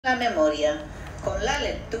La memoria, con la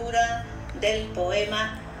lectura del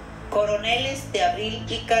poema Coroneles de Abril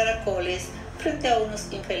y Caracoles frente a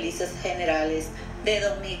unos infelices generales de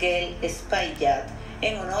don Miguel Espaillat,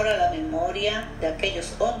 en honor a la memoria de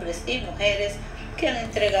aquellos hombres y mujeres que han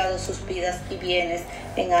entregado sus vidas y bienes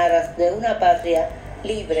en aras de una patria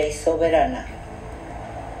libre y soberana.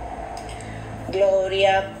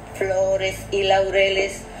 Gloria, flores y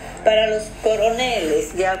laureles para los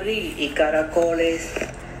coroneles de Abril y Caracoles.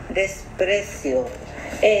 Desprecio,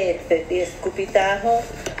 heces y escupitajo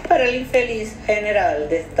para el infeliz general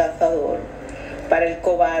destazador, para el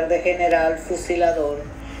cobarde general fusilador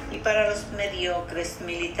y para los mediocres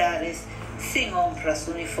militares sin honras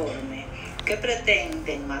uniforme que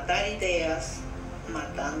pretenden matar ideas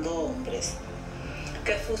matando hombres,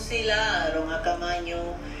 que fusilaron a Camaño,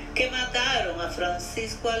 que mataron a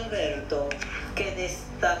Francisco Alberto, que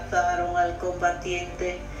destazaron al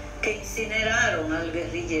combatiente, que incineraron al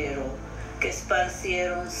guerrillero, que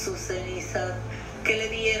esparcieron sus cenizas, que le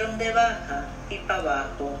dieron de baja y para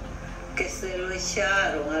abajo, que se lo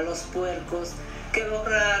echaron a los puercos, que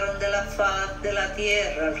borraron de la faz de la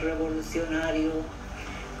tierra al revolucionario,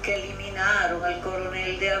 que eliminaron al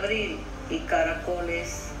coronel de Abril y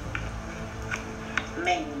Caracoles.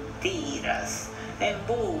 Mentiras,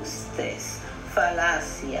 embustes,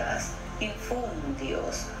 falacias,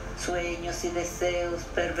 infundios, sueños y deseos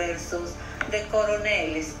perversos de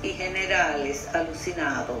coroneles y generales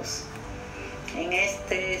alucinados. En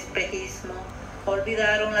este espejismo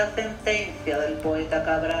olvidaron la sentencia del poeta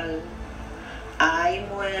Cabral: hay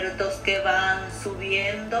muertos que van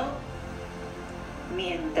subiendo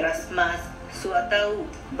mientras más su ataúd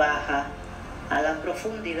baja a la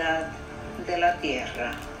profundidad de la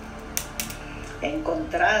tierra. En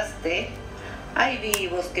contraste, hay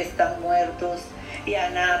vivos que están muertos y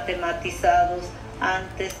anatematizados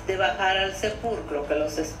antes de bajar al sepulcro que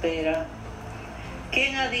los espera.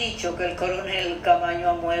 ¿Quién ha dicho que el coronel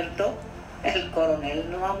Camaño ha muerto? El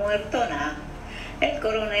coronel no ha muerto nada. El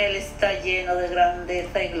coronel está lleno de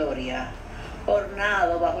grandeza y gloria,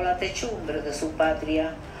 ornado bajo la techumbre de su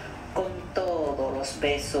patria, con todos los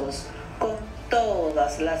besos, con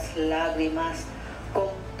todas las lágrimas,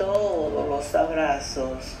 con todos los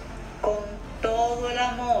abrazos, con todo el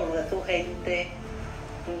amor de su gente,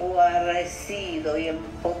 guarecido y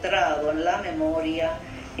empotrado en la memoria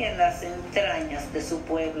y en las entrañas de su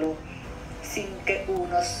pueblo, sin que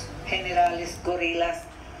unos generales gorilas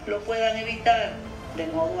lo puedan evitar de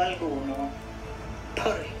modo alguno.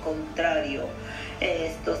 Por el contrario,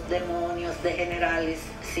 estos demonios de generales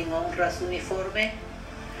sin honras uniforme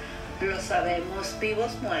los sabemos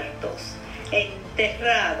vivos muertos,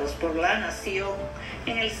 enterrados por la nación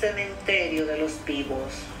en el cementerio de los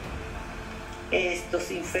vivos.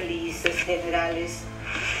 Estos infelices generales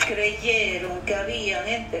creyeron que habían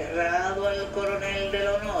enterrado al coronel del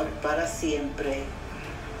honor para siempre.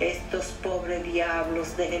 Estos pobres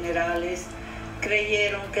diablos de generales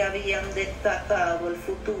creyeron que habían destazado el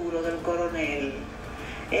futuro del coronel.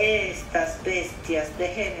 Estas bestias de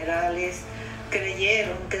generales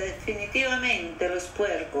creyeron que definitivamente los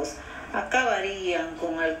puercos acabarían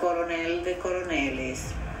con el coronel de coroneles.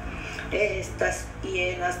 Estas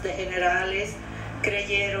hienas de generales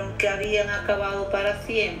creyeron que habían acabado para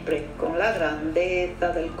siempre con la grandeza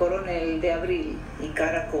del coronel de Abril y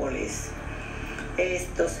Caracoles.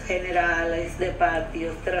 Estos generales de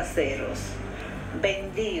patios traseros,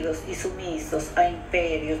 vendidos y sumisos a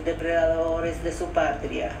imperios depredadores de su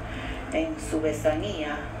patria, en su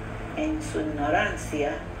besanía, en su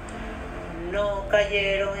ignorancia, no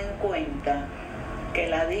cayeron en cuenta que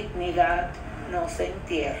la dignidad no se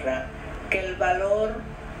entierra, que el valor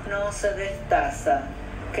no se destaza,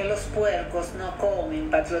 que los puercos no comen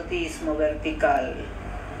patriotismo vertical.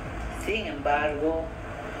 Sin embargo,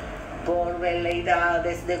 por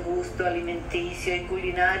veleidades de gusto alimenticio y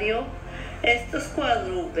culinario, estos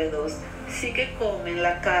cuadrúpedos sí que comen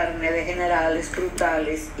la carne de generales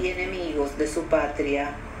brutales y enemigos de su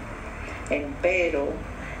patria. Empero,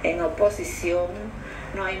 en oposición,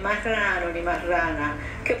 no hay marrano ni marrana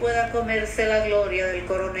que pueda comerse la gloria del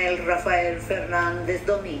coronel Rafael Fernández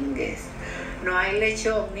Domínguez. No hay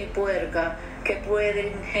lechón ni puerca que pueda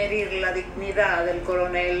ingerir la dignidad del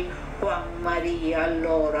coronel Juan María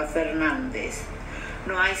Lora Fernández.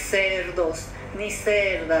 No hay cerdos ni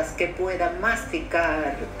cerdas que puedan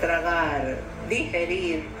masticar, tragar,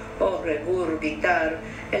 digerir o regurgitar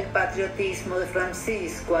el patriotismo de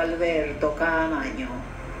Francisco Alberto Camaño.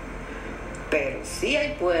 Pero sí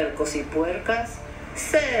hay puercos y puercas,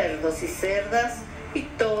 cerdos y cerdas y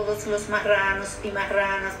todos los marranos y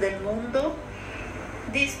marranas del mundo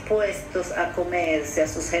dispuestos a comerse a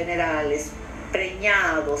sus generales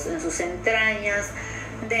preñados en sus entrañas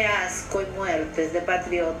de asco y muertes de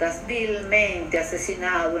patriotas vilmente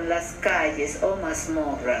asesinados en las calles o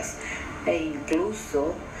mazmorras, e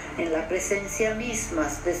incluso en la presencia misma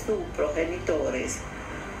de sus progenitores,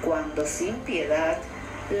 cuando sin piedad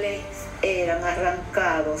les eran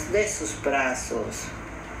arrancados de sus brazos.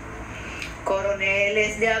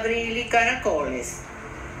 Coroneles de abril y caracoles,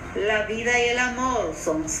 la vida y el amor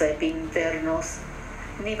son sempiternos,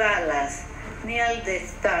 ni balas, ni el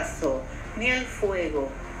destazo, ni el fuego,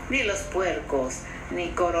 ni los puercos, ni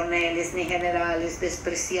coroneles, ni generales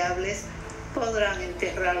despreciables podrán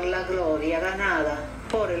enterrar la gloria ganada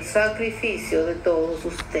por el sacrificio de todos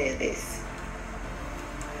ustedes.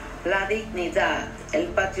 La dignidad, el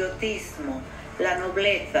patriotismo, la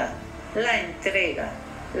nobleza, la entrega,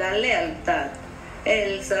 la lealtad,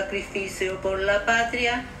 el sacrificio por la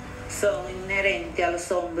patria son inherentes a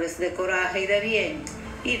los hombres de coraje y de bien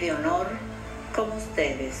y de honor como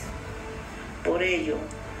ustedes. Por ello,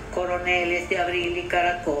 coroneles de abril y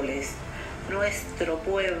caracoles, nuestro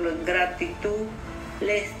pueblo en gratitud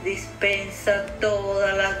les dispensa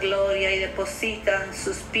toda la gloria y deposita en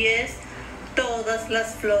sus pies todas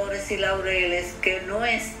las flores y laureles que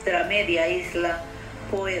nuestra media isla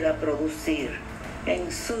pueda producir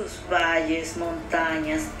en sus valles,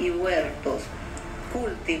 montañas y huertos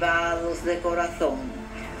cultivados de corazón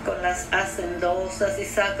con las hacendosas y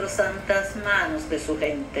sacrosantas manos de su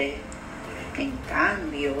gente. En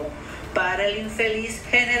cambio, para el infeliz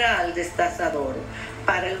general destazador,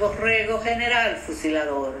 para el borrego general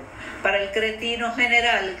fusilador, para el cretino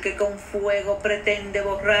general que con fuego pretende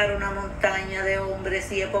borrar una montaña de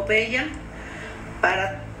hombres y epopeya,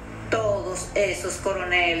 para todos esos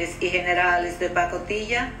coroneles y generales de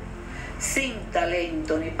pacotilla, sin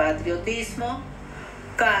talento ni patriotismo,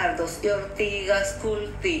 cardos y ortigas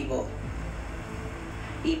cultivo.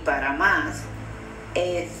 Y para más,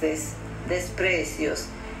 heces, desprecios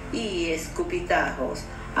y escupitajos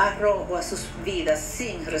arrojo a sus vidas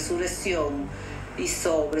sin resurrección y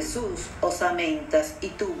sobre sus osamentas y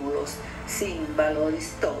túmulos sin valor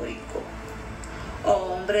histórico.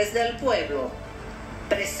 Hombres del pueblo,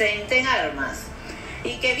 presenten armas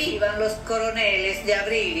y que vivan los coroneles de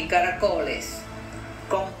abril y caracoles.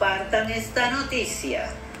 Compartan esta noticia.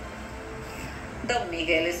 Don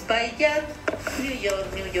Miguel Espaillat, New York,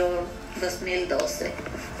 2012.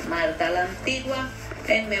 Marta la Antigua,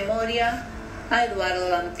 en memoria a Eduardo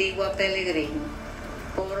la Antigua Pellegrín,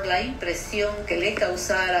 por la impresión que le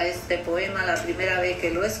causara este poema la primera vez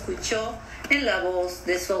que lo escuchó en la voz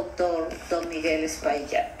de su autor, Don Miguel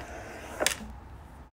Espaillat.